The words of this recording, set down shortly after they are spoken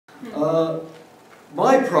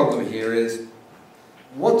My problem here is,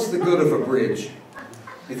 what's the good of a bridge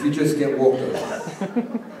if you just get walked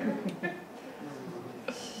over?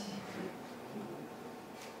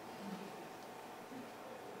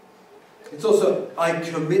 It's also, I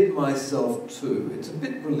commit myself to. It's a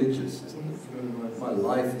bit religious, isn't it? My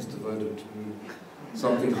life is devoted to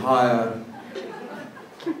something higher.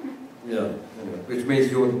 Yeah, anyway, which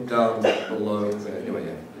means you're down below. Anyway,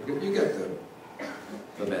 yeah, you get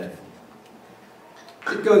the metaphor.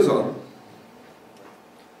 It goes on.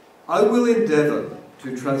 I will endeavour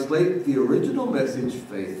to translate the original message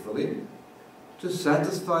faithfully to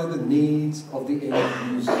satisfy the needs of the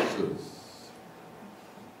end users.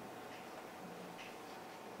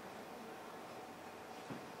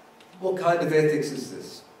 What kind of ethics is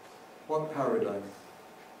this? What paradigm?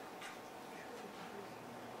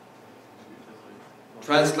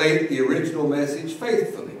 Translate the original message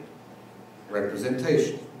faithfully.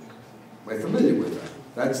 Representation. We're familiar with that.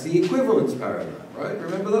 That's the equivalence paradigm, right?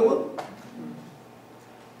 Remember that one?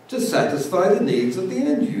 To satisfy the needs of the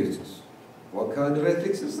end users. What kind of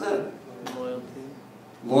ethics is that? Loyalty.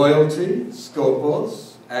 Loyalty,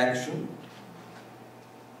 skopos, action.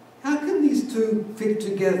 How can these two fit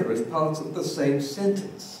together as parts of the same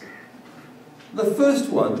sentence? The first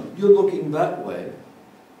one, you're looking that way,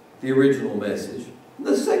 the original message. And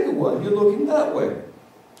the second one, you're looking that way,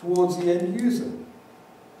 towards the end user.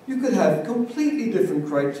 You could have completely different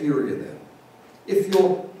criteria there. If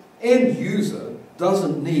your end user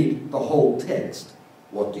doesn't need the whole text,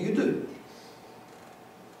 what do you do?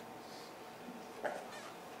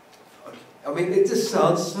 I mean, it just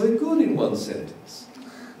sounds so good in one sentence,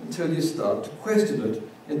 until you start to question it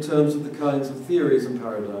in terms of the kinds of theories and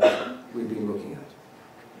paradigms we've been looking at.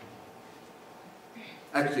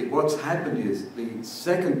 Actually, what's happened is the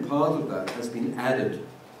second part of that has been added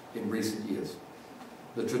in recent years.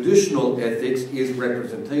 The traditional ethics is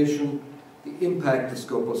representation. The impact of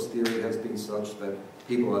Skopos theory has been such that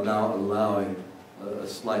people are now allowing a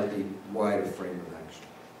slightly wider frame of action.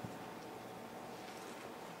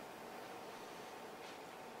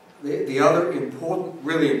 The other important,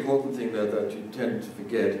 really important thing that you tend to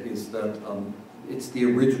forget is that it's the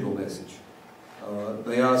original message.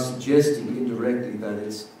 They are suggesting indirectly that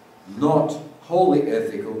it's not wholly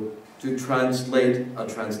ethical to translate a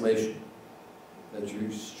translation, that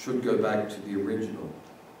you should go back to the original.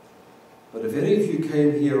 But if any of you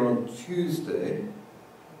came here on Tuesday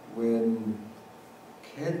when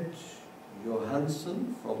Kent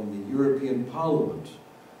Johansson from the European Parliament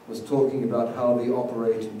was talking about how they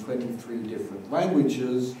operate in 23 different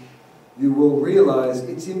languages, you will realize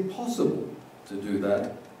it's impossible to do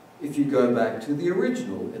that if you go back to the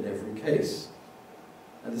original in every case.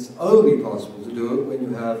 And it's only possible to do it when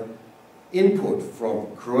you have input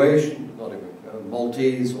from Croatian, not even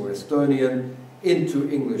Maltese or Estonian, into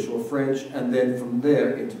English or French, and then from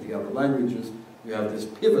there into the other languages. You have this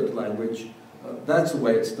pivot language. That's the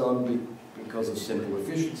way it's done because of simple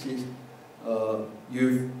efficiencies.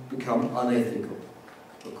 You've become unethical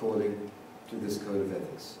according to this code of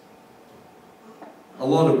ethics. A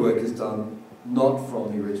lot of work is done not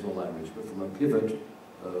from the original language, but from a pivot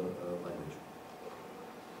language.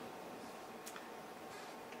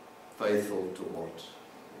 Faithful to what?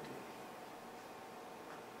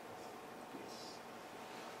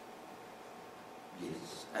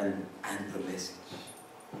 Yes, and the message.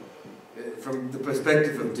 From the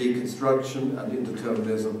perspective of deconstruction and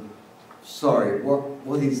indeterminism, sorry,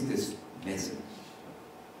 what is this message?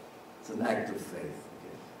 It's an act of faith.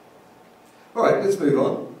 Okay. All right, let's move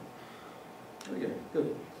on. Okay,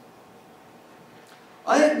 good.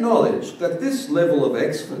 I acknowledge that this level of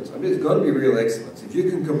excellence, I mean, it's got to be real excellence. If you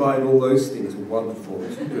can combine all those things in one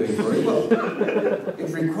performance, you're doing very well. It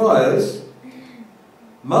requires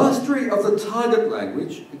mastery of the target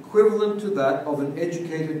language equivalent to that of an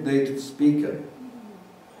educated native speaker.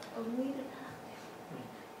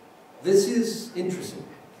 This is interesting.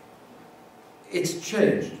 It's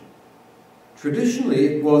changed. Traditionally,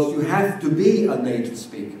 it was you have to be a native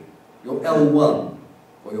speaker. Your L1,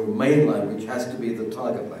 or your main language, has to be the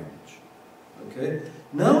target language. Okay?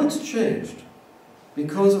 Now it's changed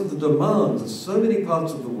because of the demands of so many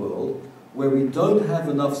parts of the world where we don't have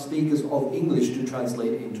enough speakers of English to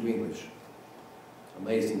translate into English.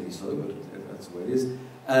 Amazingly so, but that's the way it is.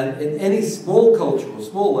 And in any small culture or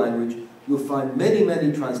small language, you'll find many,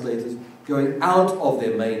 many translators going out of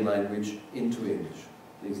their main language into English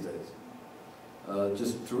these days,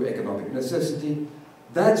 just through economic necessity.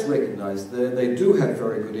 That's recognized there. They do have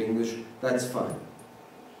very good English. That's fine.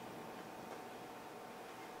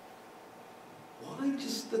 Why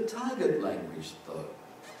just the target language, though?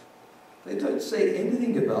 They don't say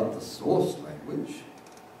anything about the source language.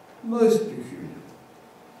 Most peculiar.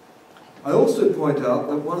 I also point out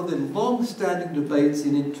that one of the long-standing debates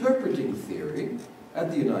in interpreting theory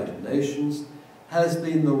at the United Nations has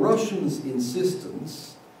been the Russians'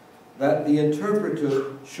 insistence that the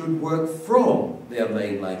interpreter should work from their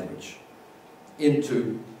main language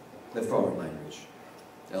into their foreign language,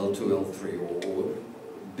 L2, L3, or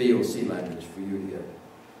B or C language for you here.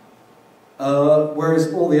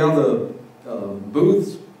 Whereas all the other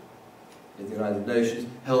booths in the United Nations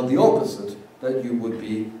held the opposite, that you would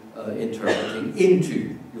be interpreting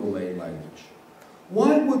into your main language.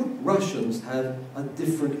 Why would Russians have a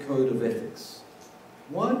different code of ethics?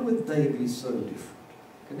 Why would they be so different?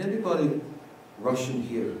 Can anybody Russian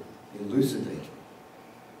here elucidate?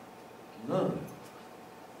 No.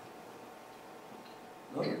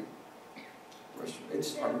 No? Russian.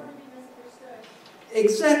 It's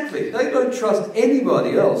exactly. They don't trust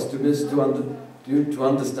anybody else to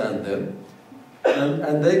understand them,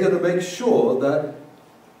 and they're going to make sure that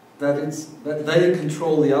they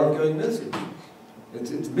control the outgoing message.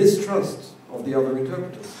 It's mistrust of the other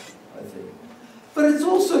interpreters, I think. But it's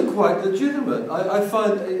also quite legitimate. I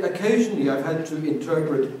find occasionally I've had to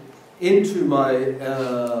interpret into my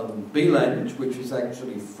B language, which is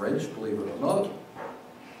actually French, believe it or not.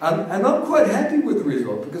 And I'm quite happy with the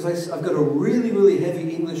result, because I've got a really, really heavy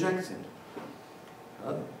English accent.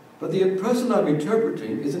 But the person I'm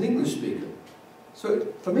interpreting is an English speaker.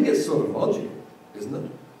 So for me it's sort of logical, isn't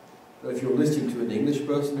it? That if you're listening to an English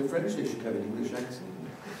person in French, they should have an English accent.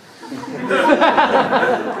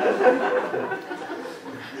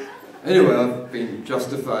 Anyway, I've been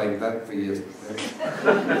justifying that for years.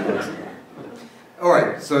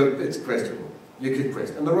 Alright, so it's questionable. You can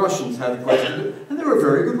question. And the Russians have questioned it, and there are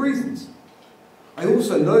very good reasons. I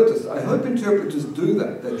also noticed, I hope interpreters do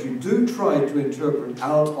that you do try to interpret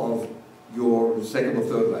out of your second or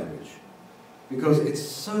third language. Because it's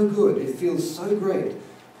so good, it feels so great.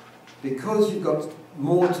 Because you've got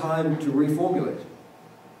more time to reformulate.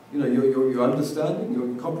 You know, your understanding,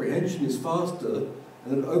 your comprehension is faster,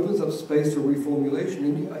 and it opens up space for reformulation.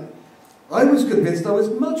 And I was convinced I was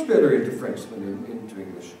much better into French than into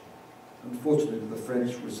English. Unfortunately, the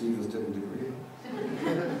French receivers didn't agree.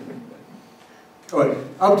 All right,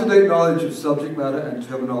 up-to-date knowledge of subject matter and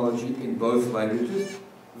terminology in both languages.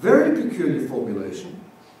 Very peculiar formulation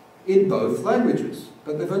in both languages,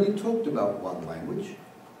 but they've only talked about one language.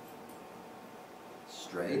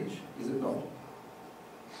 Strange, is it not?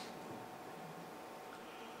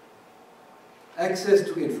 Access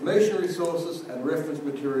to information resources and reference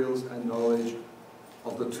materials and knowledge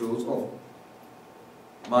of the tools of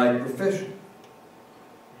my profession.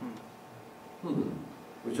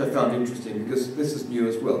 Which I found interesting, because this is new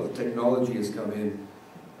as well. The technology has come in.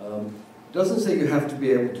 It doesn't say you have to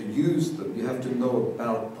be able to use them, you have to know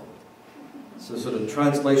about them. So sort of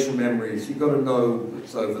translation memories, you've got to know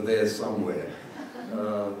it's over there somewhere.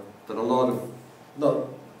 But a lot of, not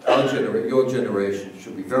your generation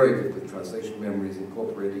should be very good with translation memories,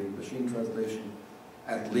 incorporating machine translation,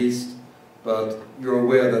 at least. But you're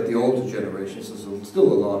aware that the older generations, there's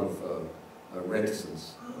still a lot of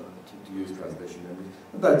reticence to use translation memories.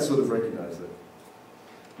 And that's sort of recognized that.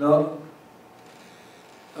 Now,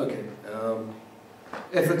 okay.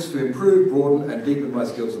 Efforts to improve, broaden, and deepen my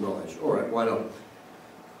skills and knowledge. All right, why not?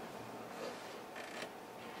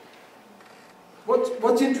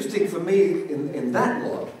 What's interesting for me in that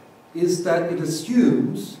lot is that it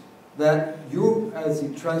assumes that you, as a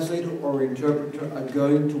translator or interpreter, are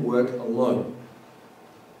going to work alone.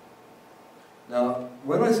 Now,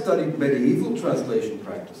 when I studied medieval translation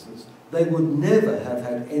practices, they would never have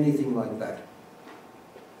had anything like that,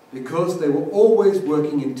 because they were always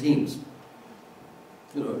working in teams.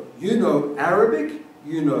 You know Arabic,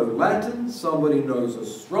 you know Latin, somebody knows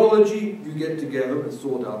astrology, you get together and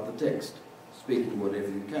sort out the text, speaking whatever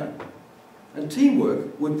you can. And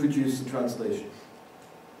teamwork would produce the translation.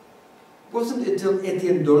 It wasn't until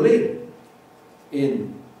Etienne Dolet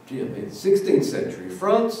in 16th century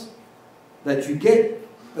France that you get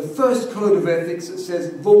the first code of ethics that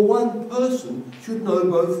says the one person should know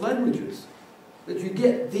both languages. That you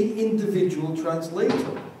get the individual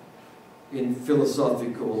translator in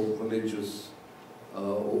philosophical, religious,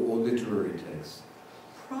 or literary texts.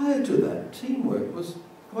 Prior to that, teamwork was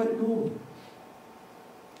quite normal.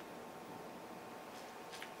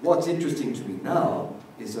 What's interesting to me now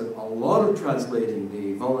is that a lot of translating,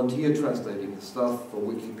 the volunteer translating the stuff for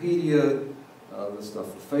Wikipedia, the stuff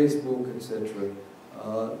for Facebook, etc.,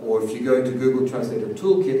 or if you go into Google Translator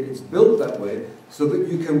Toolkit, it's built that way so that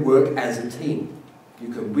you can work as a team. You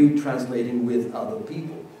can be translating with other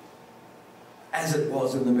people. as it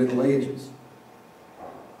was in the Middle Ages.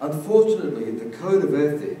 Unfortunately, the code of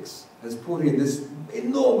ethics has put in this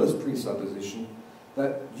enormous presupposition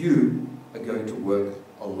that you are going to work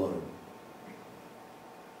alone.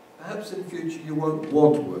 Perhaps in future you won't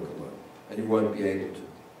want to work alone, and you won't be able to,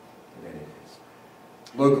 in any case.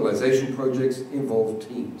 Localization projects involve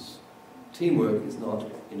teams. Teamwork is not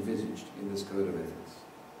envisaged in this code of ethics.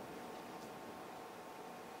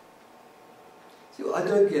 See, well, I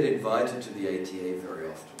don't get invited to the ATA very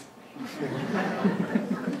often.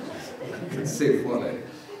 You can see why.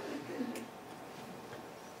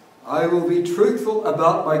 I will be truthful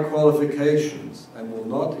about my qualifications and will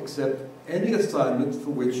not accept any assignment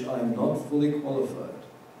for which I am not fully qualified.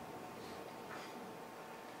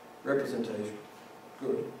 Representation.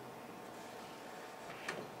 Good.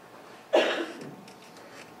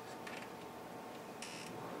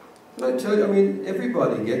 But I tell you, I mean,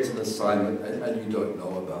 everybody gets an assignment and you don't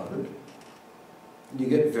know about it. And you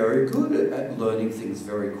get very good at learning things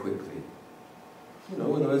very quickly. You know,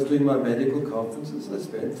 when I was doing my medical conferences, I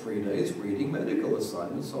spent 3 days reading medical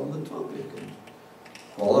assignments on the topic. And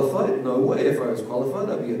qualified? No way. If I was qualified,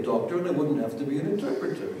 I'd be a doctor and I wouldn't have to be an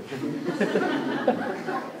interpreter.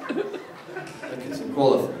 Okay, so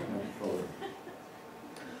qualified.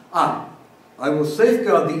 I will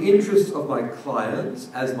safeguard the interests of my clients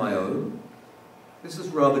as my own. This is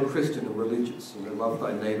rather Christian and religious. You know, love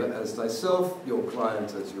thy neighbor as thyself, your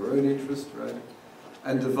client as your own interest, right?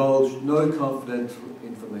 And divulge no confidential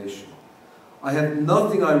information. I have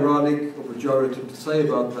nothing ironic or pejorative to say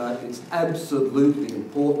about that. It's absolutely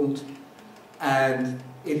important, and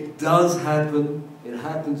it does happen. It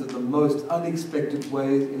happens in the most unexpected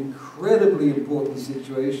ways, incredibly important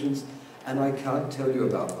situations, and I can't tell you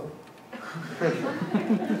about them.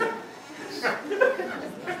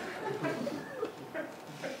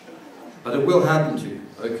 But it will happen to you,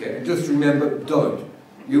 okay? And just remember, don't.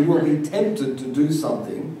 You will be tempted to do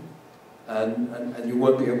something, and you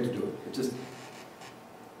won't be able to do it. It just,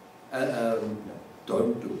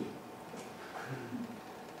 don't do it.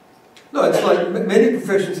 No, it's like many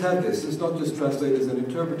professions have this. It's not just translators and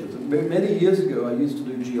interpreters. Many years ago, I used to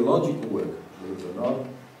do geological work, believe it or not.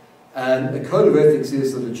 And the code of ethics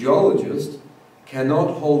is that a geologist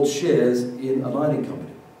cannot hold shares in a mining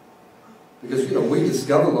company. Because, you know, we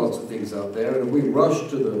discover lots of things out there, and if we rush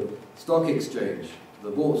to the stock exchange, the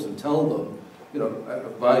bourse, and tell them, you know,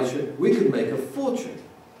 buy share, we could make a fortune.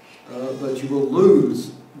 But you will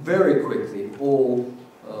lose very quickly all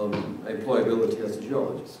employability as a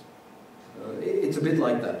geologist. It's a bit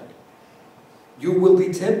like that. You will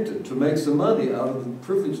be tempted to make some money out of the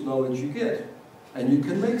privileged knowledge you get. And you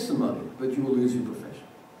can make some money, but you will lose your profession.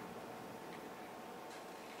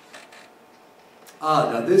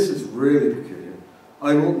 Now this is really peculiar.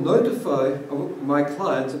 I will notify my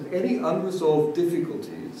clients of any unresolved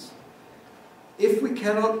difficulties. If we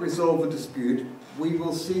cannot resolve a dispute, we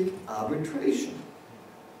will seek arbitration.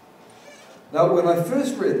 Now, when I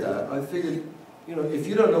first read that, I figured, you know, if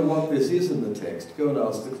you don't know what this is in the text, go and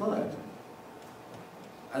ask the client.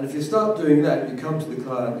 And if you start doing that, you come to the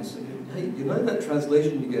client and you say, hey, you know that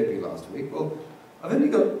translation you gave me last week? Well,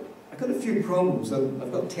 I've got a few problems.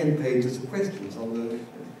 I've got 10 pages of questions on the...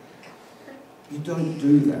 You don't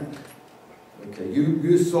do that. Okay,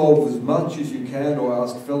 you solve as much as you can or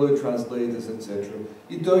ask fellow translators, etc.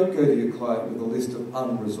 You don't go to your client with a list of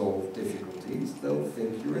unresolved difficulties. They'll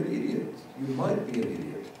think you're an idiot. You might be an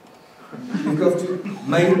idiot. You've got to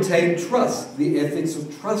maintain trust. The ethics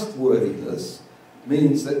of trustworthiness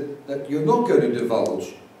means that you're not going to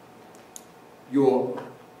divulge your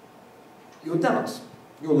doubts,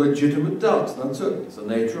 your legitimate doubts and uncertainties. The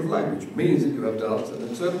nature of language means that you have doubts and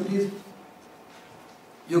uncertainties.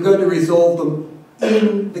 You're going to resolve them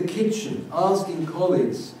in the kitchen, asking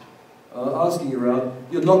colleagues, asking around.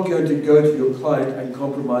 You're not going to go to your client and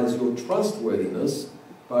compromise your trustworthiness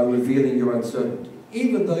by revealing your uncertainty,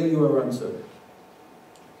 even though you are uncertain.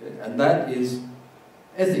 Okay? And that is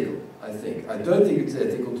ethical, I think. I don't think it's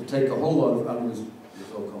ethical to take a whole lot of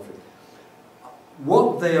unresolved conflict.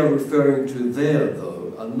 What they are referring to there,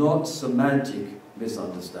 though, are not semantic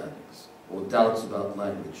misunderstandings or doubts about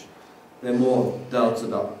language. They're more doubts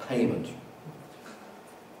about payment.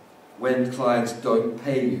 When clients don't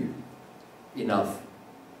pay you enough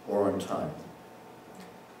or on time.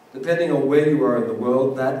 Depending on where you are in the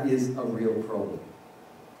world, that is a real problem.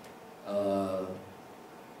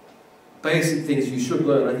 Basic things you should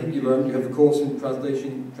learn. I think you have a course in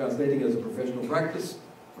translating as a professional practice,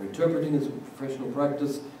 or interpreting as a professional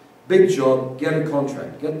practice. Big job, get a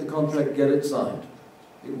contract. Get the contract, get it signed.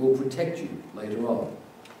 It will protect you later on.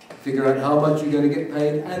 Figure out how much you're going to get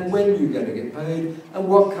paid and when you're going to get paid and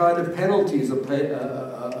what kind of penalties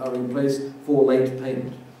are in place for late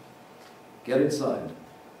payment. Get it signed.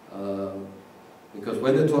 Because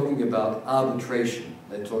when they're talking about arbitration,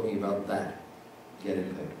 they're talking about that,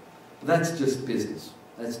 getting paid. But that's just business.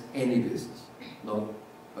 That's any business, not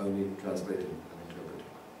only translating and interpreting.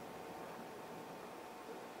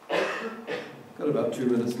 Got about 2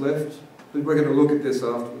 minutes left, but we're going to look at this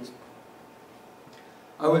afterwards.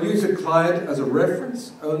 I will use a client as a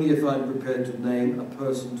reference only if I'm prepared to name a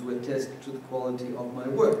person to attest to the quality of my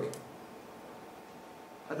work.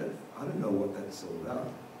 I don't know what that's all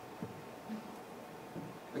about.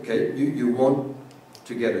 Okay, you want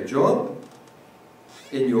to get a job.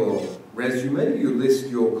 In your resume, you list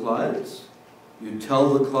your clients. You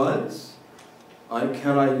tell the clients,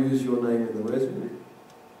 can I use your name in the resume?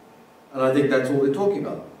 And I think that's all they're talking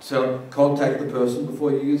about. So contact the person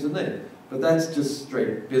before you use the name. But that's just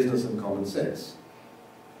straight business and common sense.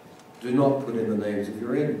 Do not put in the names of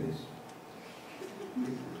your enemies.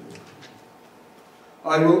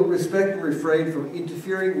 I will respect and refrain from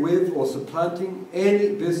interfering with or supplanting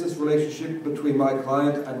any business relationship between my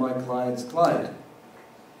client and my client's client.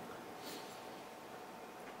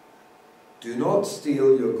 Do not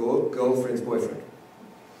steal your girlfriend's boyfriend.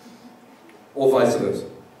 Or vice versa.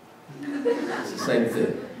 It's the same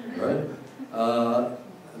thing, right?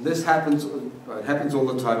 This happens, it happens all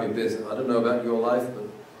the time in business. I don't know about your life, but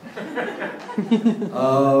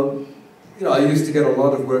you know, I used to get a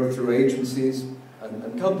lot of work through agencies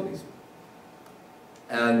and companies.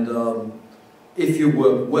 And if you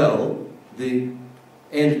work well, the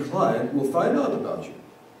end client will find out about you.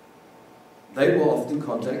 They will often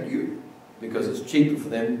contact you because it's cheaper for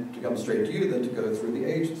them to come straight to you than to go through the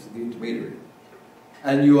agency, the intermediary.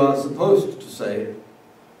 And you are supposed to say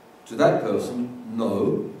to that person,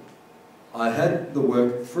 no, I had the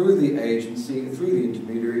work through the agency, through the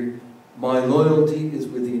intermediary, my loyalty is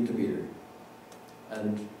with the intermediary.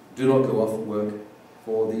 And do not go off and work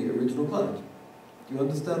for the original client. Do you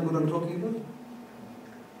understand what I'm talking about?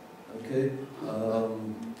 Okay.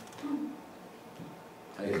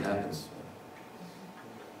 Hey, it happens.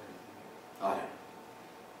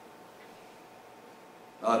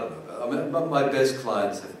 I don't know. I mean, my best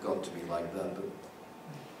clients have got to be like that, but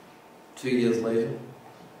 2 years later,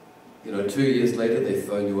 you know, 2 years later they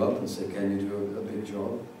phone you up and say, can you do a big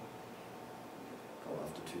job? Oh,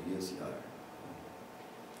 after 2 years, yeah.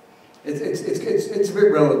 It's a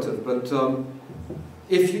bit relative, but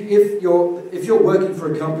if you're working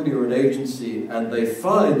for a company or an agency and they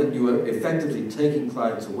find that you are effectively taking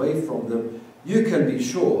clients away from them, you can be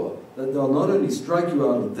sure that they'll not only strike you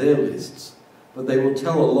out of their lists, but they will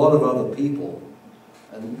tell a lot of other people.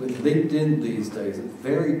 And with LinkedIn these days, it's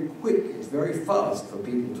very quick, it's very fast for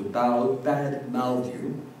people to bad-mouth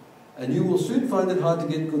you, and you will soon find it hard to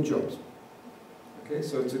get good jobs. Okay,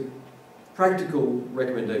 so it's a practical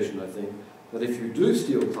recommendation, I think, that if you do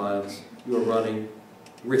steal clients, you are running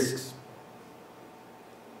risks.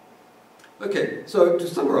 Okay, so to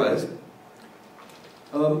summarize,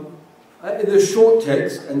 in this short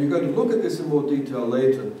text, and you're going to look at this in more detail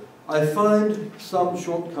later, I find some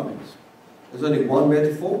shortcomings. There's only one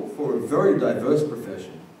metaphor for a very diverse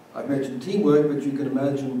profession. I've mentioned teamwork, but you can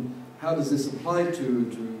imagine how does this apply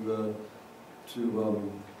to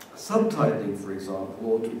subtitling, for example,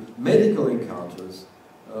 or to medical encounters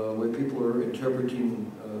where people are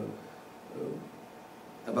interpreting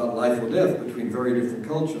about life or death between very different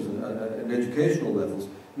cultures and educational levels.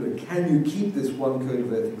 You know, can you keep this one code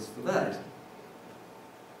of ethics for that?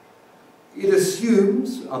 It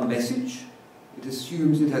assumes a message. It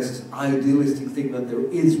assumes it has this idealistic thing that there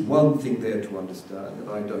is one thing there to understand, and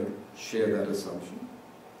I don't share that assumption.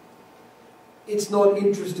 It's not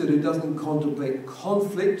interested, it doesn't contemplate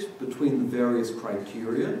conflict between the various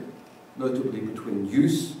criteria, notably between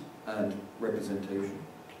use and representation.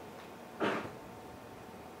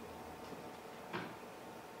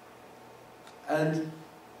 And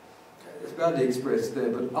it's badly expressed there,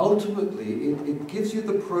 but ultimately it gives you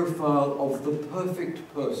the profile of the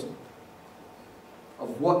perfect person,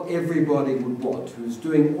 of what everybody would want, who's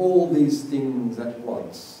doing all these things at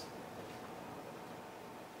once,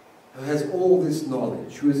 who has all this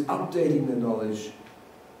knowledge, who is updating the knowledge.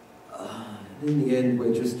 And in the end,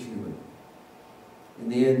 we're just human. In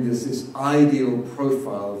the end, this ideal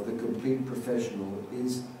profile of the complete professional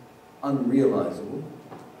is unrealizable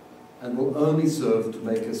and will only serve to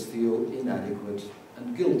make us feel inadequate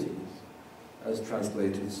and guilty, as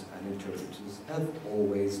translators and interpreters have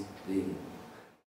always been.